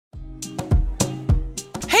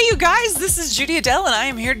you guys, this is JudyAdele and I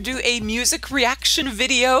am here to do a music reaction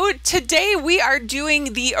video. Today we are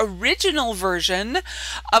doing the original version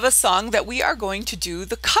of a song that we are going to do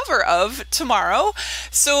the cover of tomorrow.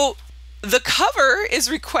 So the cover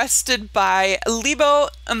is requested by Lebo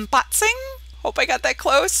Mpotseng. Hope I got that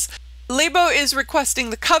close. Lebo is requesting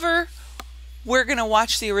the cover. We're gonna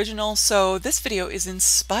watch the original, so this video is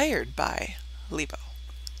inspired by Lebo.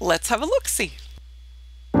 Let's have a look-see.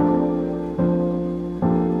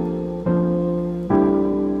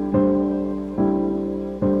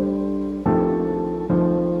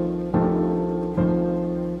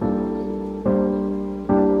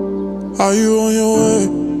 Are you on your way?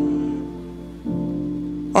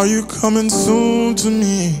 Are you coming soon to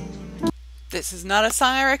me? This is not a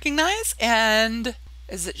song I recognize, and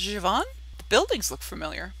is it Giveon? The buildings look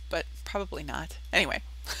familiar, but probably not. Anyway,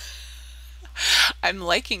 I'm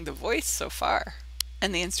liking the voice so far,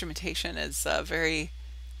 and the instrumentation is very,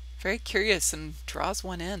 very curious and draws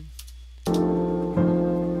one in.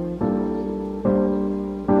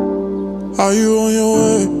 Are you on your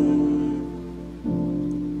way?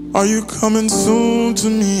 Are you coming soon to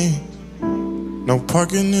me? No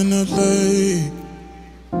parking in LA,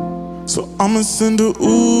 so I'ma send a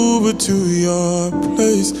Uber to your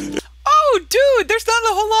place. Oh, dude, there's not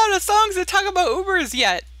a whole lot of songs that talk about Ubers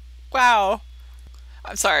yet. Wow.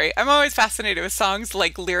 I'm sorry. I'm always fascinated with songs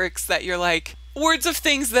like lyrics that you're like, words of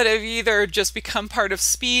things that have either just become part of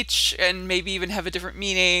speech and maybe even have a different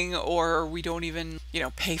meaning, or we don't even,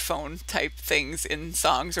 payphone type things in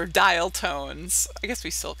songs, or dial tones. I guess we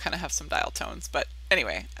still kind of have some dial tones, but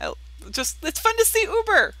anyway, it's fun to see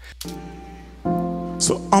Uber.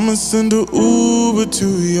 So I'ma send a Uber to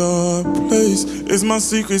your place. Is my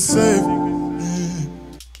secret safe?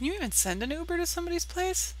 Can you even send an Uber to somebody's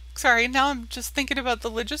place? Sorry, now I'm just thinking about the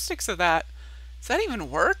logistics of that. Does that even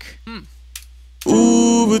work?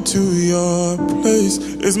 Uber to your place.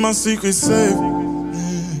 Is my secret safe?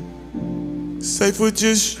 Safe with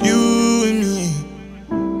just you and me.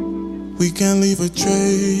 We can't leave a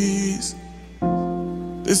trace.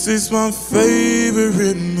 This is my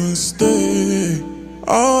favorite mistake.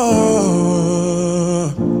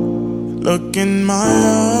 Oh, look in my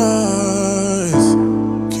eyes.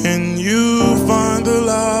 Can you find the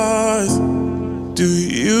lies? Do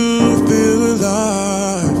you feel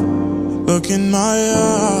alive? Look in my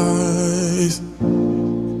eyes.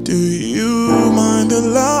 Do you mind the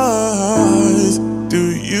lies?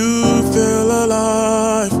 Do you feel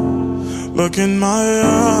alive? Look in my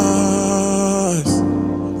eyes.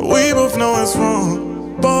 We both know it's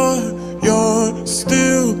wrong, but you're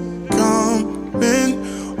still coming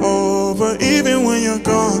over. Even when you're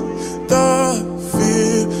gone, the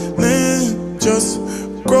feeling just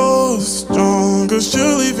grows stronger.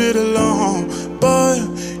 She'll leave it alone, but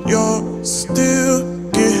you're still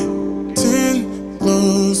getting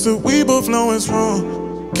closer. We both know it's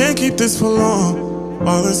wrong, can't keep this for long.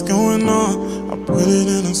 All that's going on, I put it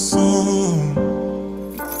in a song.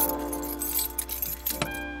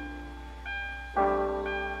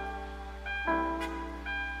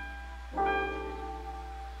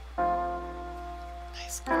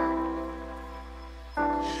 Nice.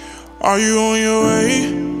 Are you on your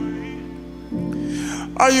way?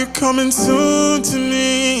 Are you coming soon to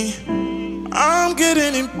me? I'm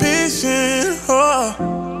getting impatient. Oh,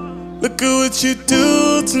 look at what you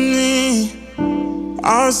do to me.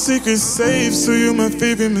 Our secret's safe, so you're my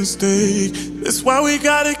favorite mistake. That's why we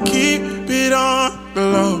gotta keep it on the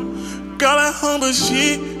low. Girl at home, but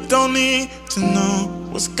she don't need to know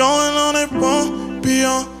what's going on. It won't be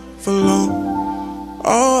on for long.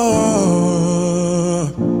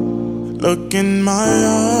 Oh, look in my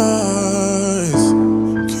eyes.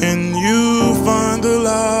 Can you find the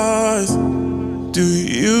lies? Do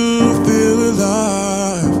you feel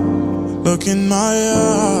alive? Look in my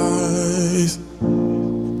eyes.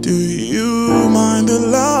 Do you mind the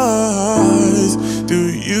lies? Do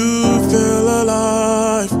you feel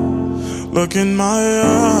alive? Look in my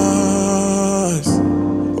eyes.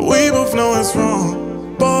 We both know it's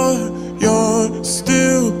wrong, but you're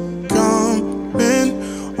still coming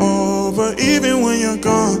over. Even when you're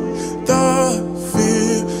gone, the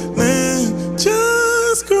feeling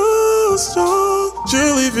just grows strong.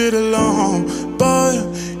 She'll leave it alone, but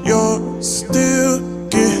you're still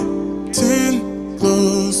getting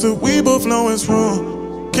closer. We both know it's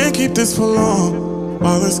wrong, can't keep this for long.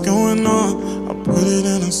 All that's going on, I put it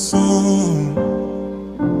in a song.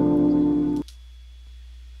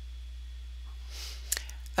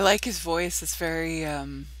 I like his voice. It's very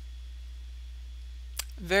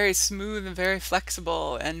Very smooth and very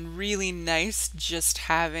flexible and really nice just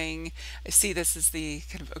having, I see this is the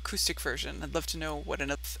kind of acoustic version. I'd love to know what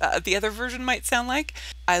the other version might sound like.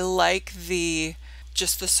 I like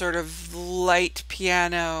just the sort of light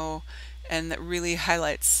piano and that really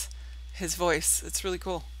highlights his voice. It's really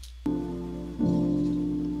cool.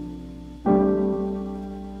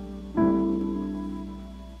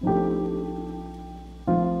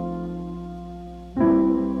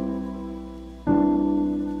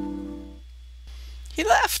 He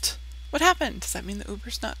left. What happened? Does that mean the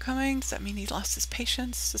Uber's not coming? Does that mean he lost his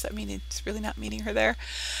patience? Does that mean he's really not meeting her there?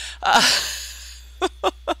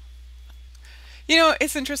 You know,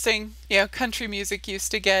 it's interesting. You know, country music used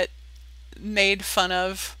to get made fun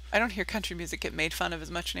of. I don't hear country music get made fun of as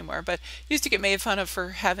much anymore, but used to get made fun of for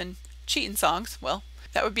having cheating songs. Well,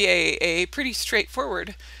 that would be a pretty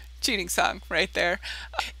straightforward cheating song right there.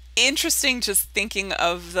 Interesting just thinking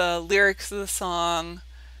of the lyrics of the song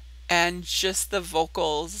and just the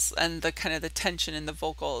vocals and the kind of the tension in the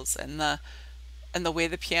vocals and the way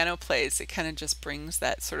the piano plays. It kind of just brings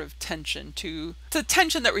that sort of tension to the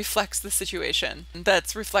tension that reflects the situation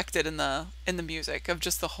that's reflected in the music of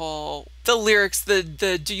just the lyrics, the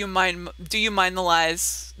do you mind the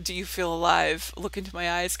lies, do you feel alive, look into my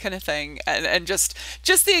eyes kind of thing, and just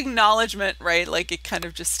the acknowledgement, right? Like it kind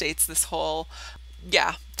of just states this whole,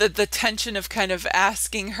 yeah, the tension of kind of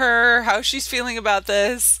asking her how she's feeling about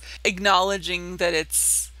this, acknowledging that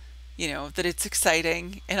it's, you know, that it's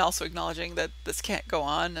exciting, and also acknowledging that this can't go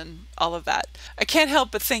on and all of that. I can't help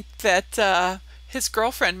but think that his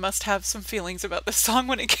girlfriend must have some feelings about this song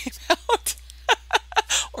when it came out.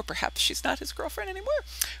 Or perhaps she's not his girlfriend anymore.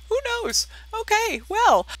 Who knows? Okay,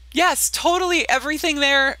 well, yes, totally everything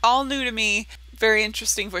there, all new to me. Very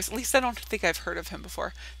interesting voice. At least I don't think I've heard of him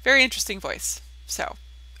before. Very interesting voice. So,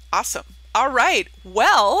 awesome. All right.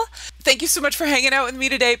 Well, thank you so much for hanging out with me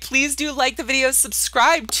today. Please do like the video,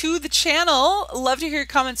 subscribe to the channel. Love to hear your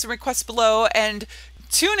comments and requests below, and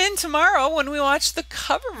tune in tomorrow when we watch the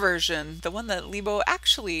cover version, the one that Lebo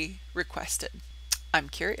actually requested. I'm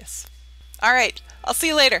curious. All right. I'll see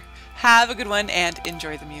you later. Have a good one and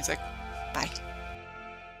enjoy the music. Bye.